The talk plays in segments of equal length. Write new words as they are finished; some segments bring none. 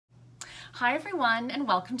Hi everyone and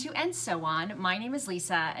welcome to And So On. My name is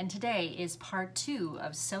Lisa and today is part 2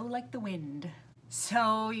 of Sew Like the Wind.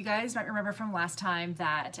 So you guys might remember from last time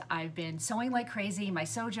that I've been sewing like crazy. My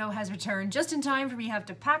Sojo has returned just in time for me to have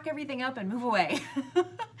to pack everything up and move away.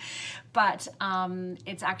 But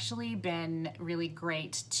it's actually been really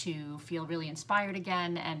great to feel really inspired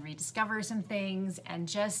again and rediscover some things and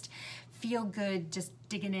just feel good just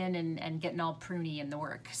digging in and getting all pruny in the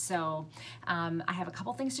work. So I have a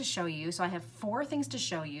couple things to show you. So I have 4 things to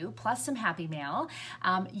show you, plus some happy mail.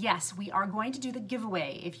 Yes, we are going to do the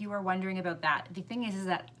giveaway, if you are wondering about that. The thing is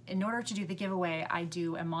that in order to do the giveaway, I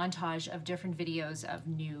do a montage of different videos of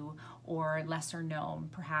new or lesser known,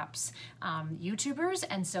 perhaps, YouTubers.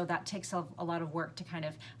 And so that takes a lot of work to kind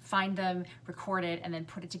of find them, record it, and then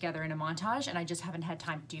put it together in a montage. And I just haven't had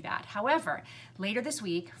time to do that. However, later this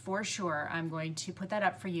week, for sure, I'm going to put that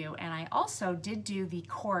up for you. And I also did do the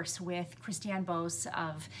course with Christiane Bose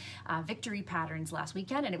of Victory Patterns last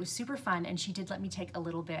weekend, and it was super fun. And she did let me take a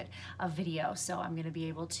little bit of video. So I'm going to be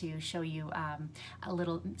able to show you a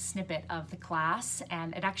little snippet of the class.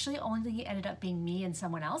 And it actually only ended up being me and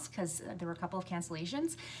someone else because there were a couple of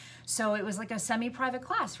cancellations. So it was like a semi-private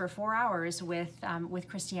class for 4 hours with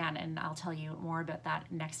Christiane, and I'll tell you more about that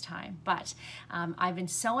next time. But I've been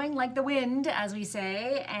sewing like the wind, as we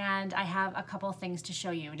say, and I have a couple of things to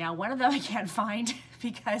show you. Now, one of them I can't find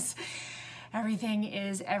because everything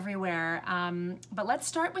is everywhere. But let's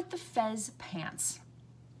start with the fez pants.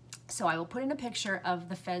 So I will put in a picture of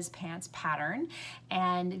the fez pants pattern,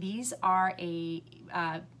 and these are a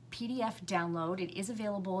PDF download. It is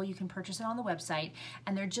available. You can purchase it on the website,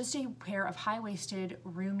 and they're just a pair of high-waisted,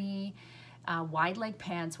 roomy, wide leg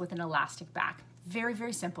pants with an elastic back. Very,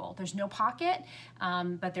 very simple. There's no pocket,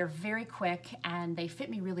 but they're very quick and they fit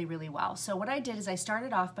me really, really well. So what I did is I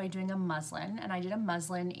started off by doing a muslin, and I did a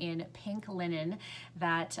muslin in pink linen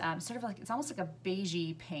that sort of like, it's almost like a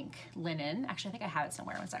beigey pink linen. Actually, I think I have it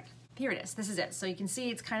somewhere. One sec. Here it is. This is it. So you can see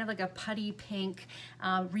it's kind of like a putty pink,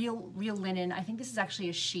 real linen. I think this is actually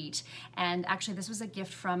a sheet. And actually this was a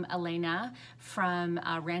gift from Elena from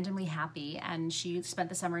Randomly Happy. And she spent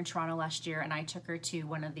the summer in Toronto last year, and I took her to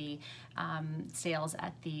one of the sales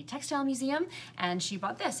at the Textile Museum, and she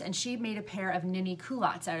bought this, and she made a pair of Knitty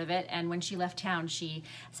culottes out of it. And when she left town, she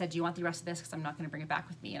said, "Do you want the rest of this? Because I'm not going to bring it back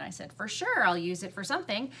with me." And I said, "For sure, I'll use it for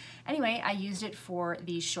something." Anyway, I used it for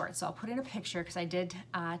these shorts. So I'll put in a picture because I did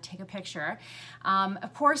take a picture.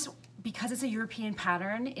 Of course, because it's a European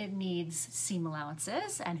pattern, it needs seam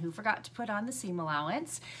allowances, and who forgot to put on the seam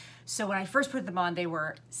allowance? So when I first put them on, they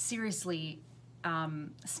were seriously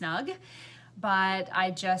snug. But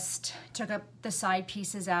I just took up the side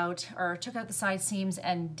pieces out, or took out the side seams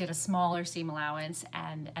and did a smaller seam allowance,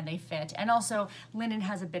 and they fit. And also linen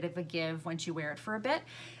has a bit of a give once you wear it for a bit.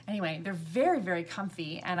 Anyway, they're very, very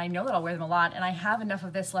comfy, and I know that I'll wear them a lot, and I have enough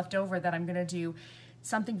of this left over that I'm gonna do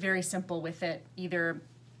something very simple with it. Either,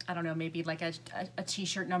 I don't know, maybe like a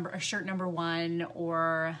t-shirt number, a shirt number 1,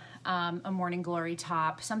 or a morning glory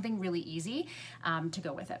top, something really easy to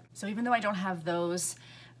go with it. So even though I don't have that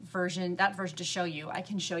version to show you, I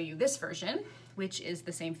can show you this version, which is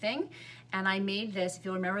the same thing. And I made this, if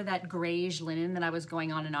you'll remember that grayish linen that I was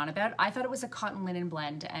going on and on about, I thought it was a cotton linen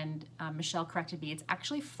blend, and Michelle corrected me. It's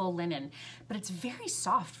actually full linen, but it's very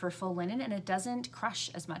soft for full linen, and it doesn't crush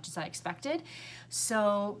as much as I expected.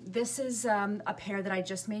 So this is a pair that I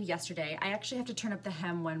just made yesterday. I actually have to turn up the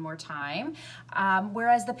hem one more time.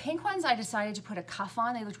 Whereas the pink ones, I decided to put a cuff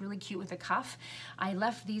on. They looked really cute with a cuff. I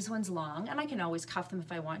left these ones long, and I can always cuff them if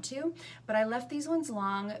I want to, but I left these ones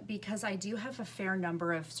long because I do have a fair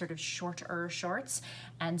number of sort of shorter shorts,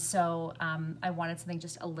 and so I wanted something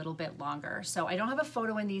just a little bit longer. So I don't have a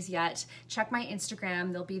photo in these yet. Check my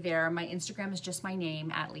Instagram, they'll be there. My Instagram is just my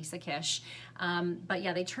name, @LisaKish. But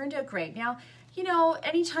yeah, they turned out great. Now, you know,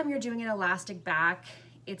 anytime you're doing an elastic back,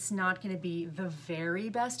 it's not gonna be the very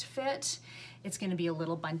best fit. It's gonna be a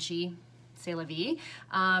little bunchy, c'est la vie.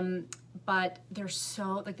 But they're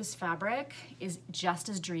so, like, this fabric is just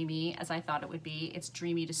as dreamy as I thought it would be. It's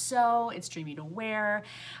dreamy to sew, it's dreamy to wear.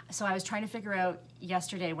 So I was trying to figure out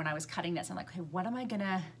yesterday when I was cutting this, I'm like, okay, what am I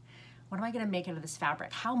gonna make out of this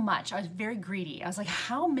fabric? How much? I was very greedy. I was like,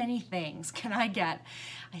 how many things can I get?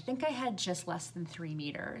 I think I had just less than 3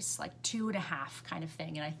 meters, like 2.5 kind of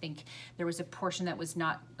thing. And I think there was a portion that was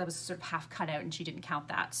sort of half cut out, and she didn't count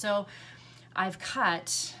that. So I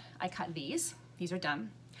cut these are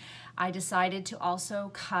done. I decided to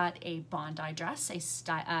also cut a Bondi dress, a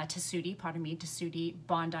Tessuti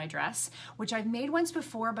Bondi dress, which I've made once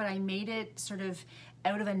before, but I made it sort of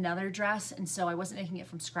out of another dress, and so I wasn't making it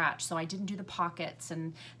from scratch. So I didn't do the pockets,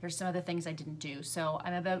 and there's some other things I didn't do. So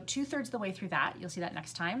I'm about 2/3 the way through that. You'll see that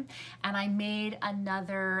next time. And I made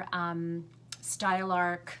another Style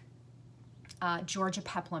Arc Georgia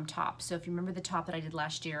Peplum top. So if you remember the top that I did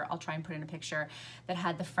last year, I'll try and put in a picture, that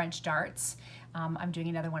had the French darts. I'm doing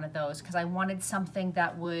another one of those because I wanted something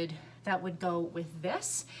that would go with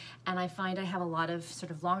this. And I find I have a lot of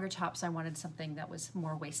sort of longer tops. I wanted something that was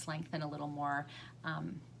more waist length and a little more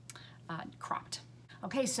cropped.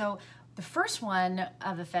 Okay, so the first one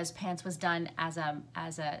of the fez pants was done as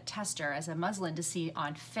a tester, as a muslin to see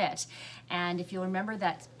on fit. And if you'll remember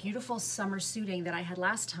that beautiful summer suiting that I had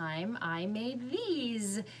last time, I made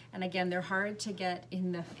these. And again, they're hard to get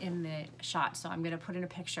in the shot, so I'm gonna put in a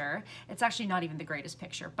picture. It's actually not even the greatest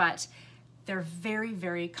picture, but they're very,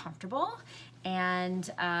 very comfortable.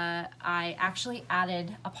 And I actually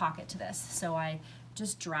added a pocket to this. So I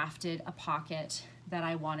just drafted a pocket that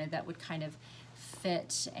I wanted that would kind of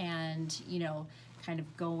fit and, you know, kind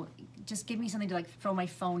of go, just give me something to like throw my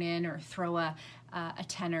phone in or throw a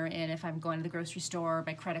tenner in if I'm going to the grocery store,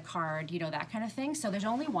 my credit card, you know, that kind of thing. So there's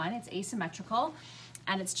only one, it's asymmetrical,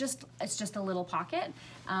 and it's just a little pocket,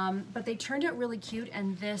 but they turned out really cute.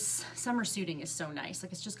 And this summer suiting is so nice.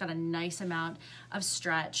 Like, it's just got a nice amount of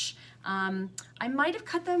stretch. I might have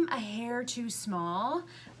cut them a hair too small,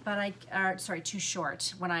 but sorry, too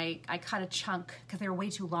short when I cut a chunk because they were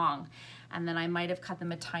way too long. And then I might have cut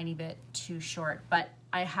them a tiny bit too short, but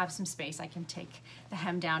I have some space. I can take the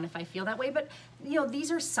hem down if I feel that way. But, you know,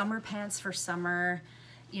 these are summer pants for summer.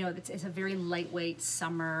 You know, it's a very lightweight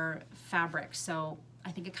summer fabric. So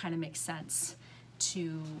I think it kind of makes sense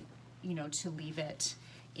to, you know, to leave it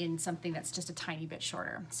in something that's just a tiny bit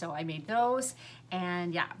shorter. So I made those,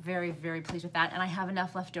 and yeah, very, very pleased with that. And I have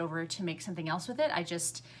enough left over to make something else with it. I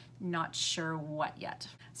just not sure what yet.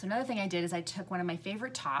 So another thing I did is I took one of my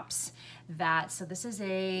favorite tops so this is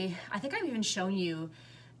I think I've even shown you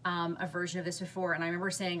a version of this before, and I remember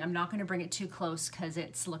saying I'm not going to bring it too close because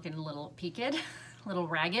it's looking a little peaked, a little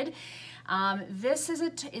ragged. This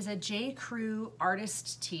is a J. Crew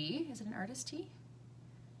artist tee. Is it an artist tee?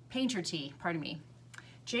 Painter tee, pardon me.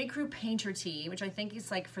 J. Crew Painter tee, which I think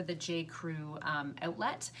is like for the J. Crew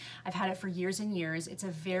outlet. I've had it for years and years. It's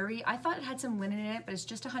I thought it had some linen in it, but it's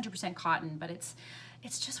just 100% cotton, but it's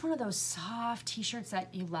just one of those soft t-shirts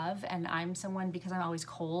that you love. And I'm someone, because I'm always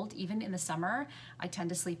cold, even in the summer, I tend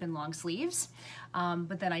to sleep in long sleeves,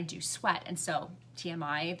 but then I do sweat. And so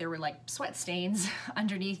TMI, there were like sweat stains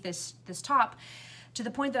underneath this top, to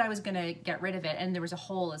the point that I was gonna get rid of it, and there was a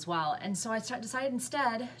hole as well. And so I decided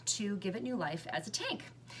instead to give it new life as a tank.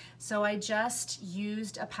 So I just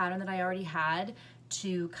used a pattern that I already had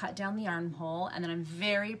to cut down the armhole, and then I'm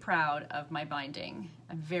very proud of my binding.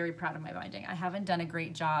 I'm very proud of my binding. I haven't done a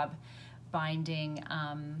great job binding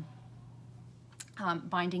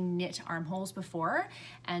binding knit armholes before,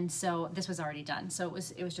 and so this was already done. So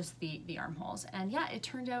it was just the armholes, and yeah, it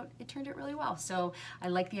turned out really well. So I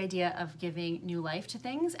like the idea of giving new life to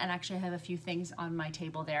things, and actually I have a few things on my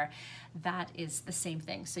table there that is the same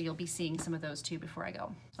thing. So you'll be seeing some of those too before I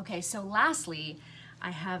go. Okay, so lastly,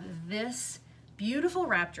 I have this beautiful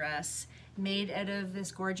wrap dress made out of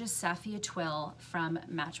this gorgeous Saphia twill from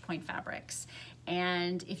Matchpoint Fabrics.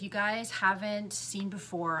 And if you guys haven't seen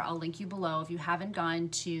before, I'll link you below. If you haven't gone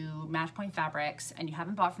to Matchpoint Fabrics and you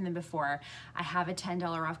haven't bought from them before, I have a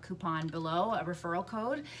 $10 off coupon below, a referral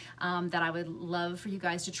code that I would love for you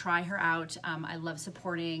guys to try her out. I love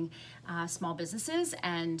supporting small businesses,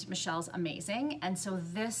 and Michelle's amazing. And so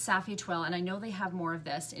this Saphia twill, and I know they have more of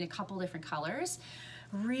this in a couple different colors,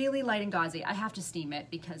 really light and gauzy. I have to steam it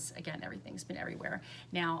because, again, everything's been everywhere.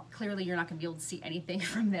 Now, clearly you're not gonna be able to see anything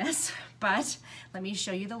from this, but let me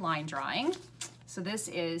show you the line drawing. So this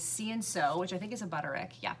is See and Sew, which I think is a Butterick.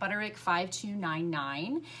 Yeah, Butterick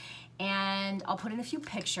 5299. And I'll put in a few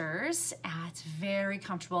pictures. It's very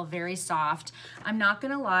comfortable, very soft. I'm not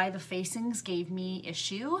gonna lie, the facings gave me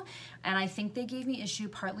issue, and I think they gave me issue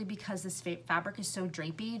partly because this fabric is so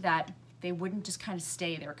drapey that they wouldn't just kind of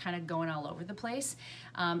stay. They were kind of going all over the place.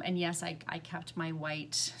 And yes, I kept my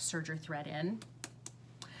white serger thread in.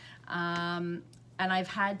 And I've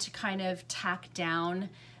had to kind of tack down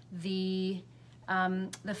the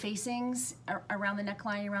facings around the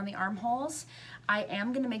neckline, around the armholes. I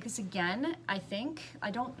am gonna make this again, I think.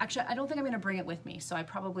 I don't think I'm gonna bring it with me, so I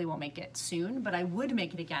probably won't make it soon, but I would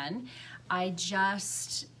make it again. I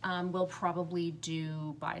just will probably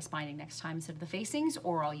do bias binding next time instead of the facings,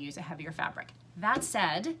 or I'll use a heavier fabric. That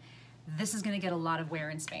said, this is gonna get a lot of wear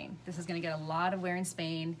in Spain. This is gonna get a lot of wear in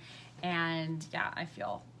Spain, and yeah, I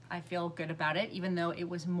feel good about it, even though it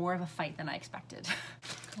was more of a fight than I expected.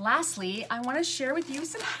 Lastly, I want to share with you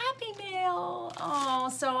some happy mail. Oh,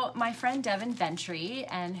 so my friend Devin Ventry,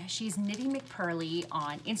 and she's Knitty McPurly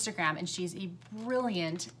on Instagram, and she's a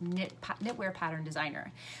brilliant knitwear pattern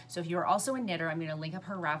designer. So if you're also a knitter, I'm going to link up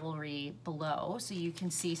her Ravelry below so you can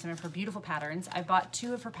see some of her beautiful patterns. I bought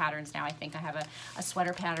 2 of her patterns now. I think I have a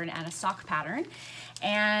sweater pattern and a sock pattern.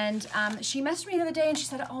 And she messaged me the other day and she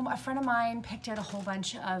said, oh, a friend of mine picked out a whole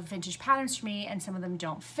bunch of vintage patterns for me and some of them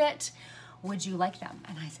don't fit. Would you like them?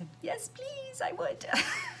 And I said, yes, please, I would.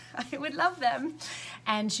 I would love them.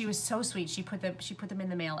 And she was so sweet. She put them in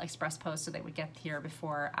the mail express post so they would get here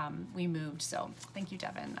before we moved. So thank you,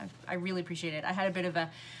 Devin. I really appreciate it. I had a bit of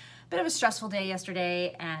a stressful day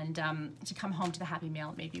yesterday, and to come home to the happy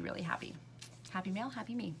mail made me really happy. Happy mail,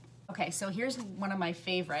 happy me. Okay, so here's one of my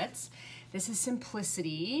favorites. This is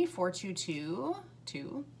Simplicity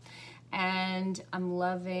 4222. And I'm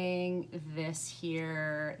loving this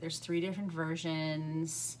here. There's 3 different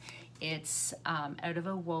versions. It's out of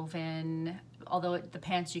a woven, although the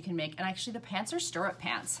pants you can make, and actually the pants are stirrup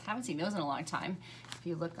pants. Haven't seen those in a long time. If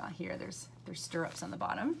you look on here, there's stirrups on the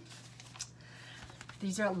bottom.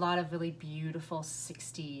 These are a lot of really beautiful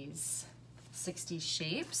 60s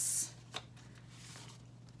shapes.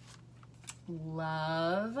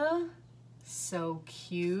 Love, so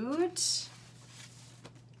cute.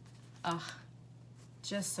 Ugh,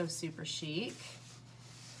 just so super chic.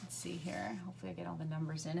 Let's see here. Hopefully I get all the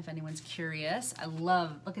numbers in if anyone's curious. I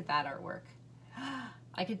love, look at that artwork.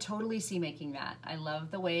 I could totally see making that. I love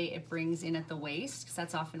the way it brings in at the waist, because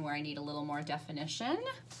that's often where I need a little more definition.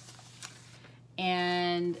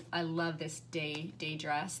 And I love this day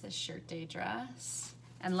dress, this shirt day dress.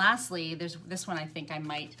 And lastly, there's this one I think I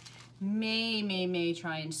may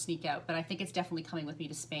try and sneak out, but I think it's definitely coming with me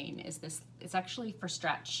to Spain, is this. It's actually for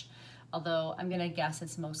stretch. Although I'm gonna guess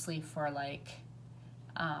it's mostly for like,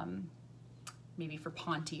 maybe for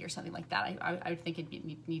Ponte or something like that. I would think it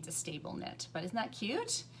needs a stable knit, but isn't that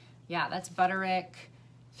cute? Yeah, that's Butterick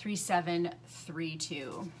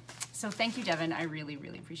 3732. So thank you, Devin, I really,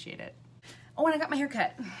 really appreciate it. Oh, and I got my hair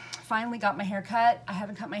cut. Finally got my hair cut. I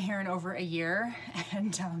haven't cut my hair in over a year,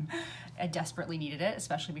 and I desperately needed it,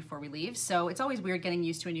 especially before we leave. So it's always weird getting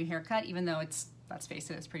used to a new haircut, even though it's, let's face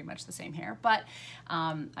it, it's pretty much the same hair, but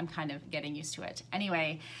I'm kind of getting used to it.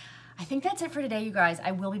 Anyway, I think that's it for today, you guys.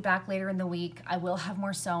 I will be back later in the week. I will have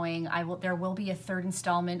more sewing. There will be a 3rd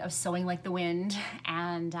installment of Sewing Like the Wind,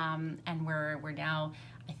 and we're now,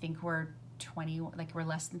 I think we're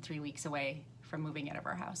less than 3 weeks away from moving out of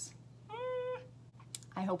our house.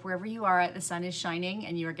 I hope wherever you are, the sun is shining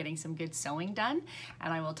and you are getting some good sewing done,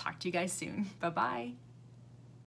 and I will talk to you guys soon. Bye-bye.